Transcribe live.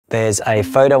There's a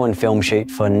photo and film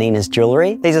shoot for Nina's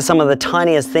Jewellery. These are some of the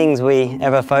tiniest things we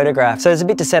ever photograph. So there's a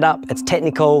bit to set up, it's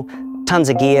technical, tons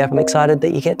of gear. I'm excited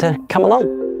that you get to come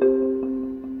along.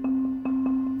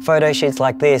 Photo shoots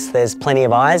like this, there's plenty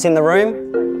of eyes in the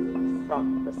room.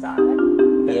 From the side.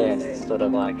 Yeah, sort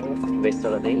of like this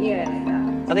sort of thing. Yeah.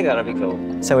 I think that'd be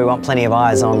cool. So we want plenty of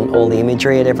eyes on all the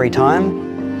imagery at every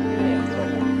time.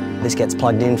 This gets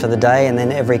plugged in for the day and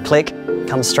then every click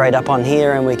comes straight up on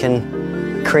here and we can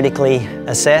critically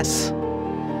assess,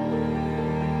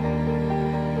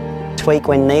 tweak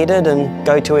when needed and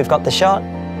go till we've got the shot.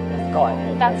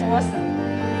 That's awesome.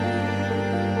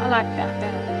 I like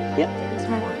that. Yep. It's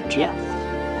more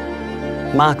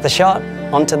Yep. Mark the shot,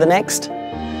 on to the next.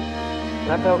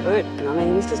 That felt good. I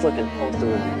mean, this is looking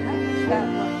awesome.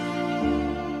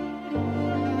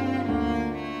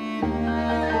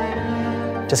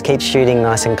 Just keep shooting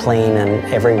nice and clean and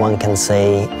everyone can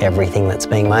see everything that's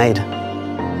being made.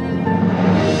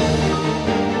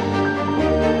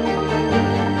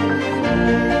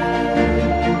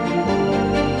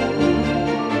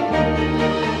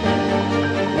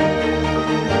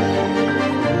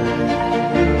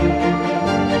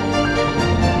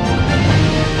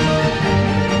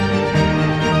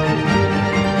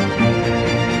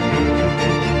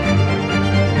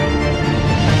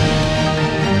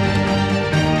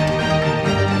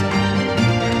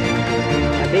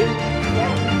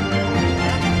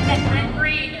 And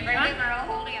green, right? We're all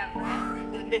holding up.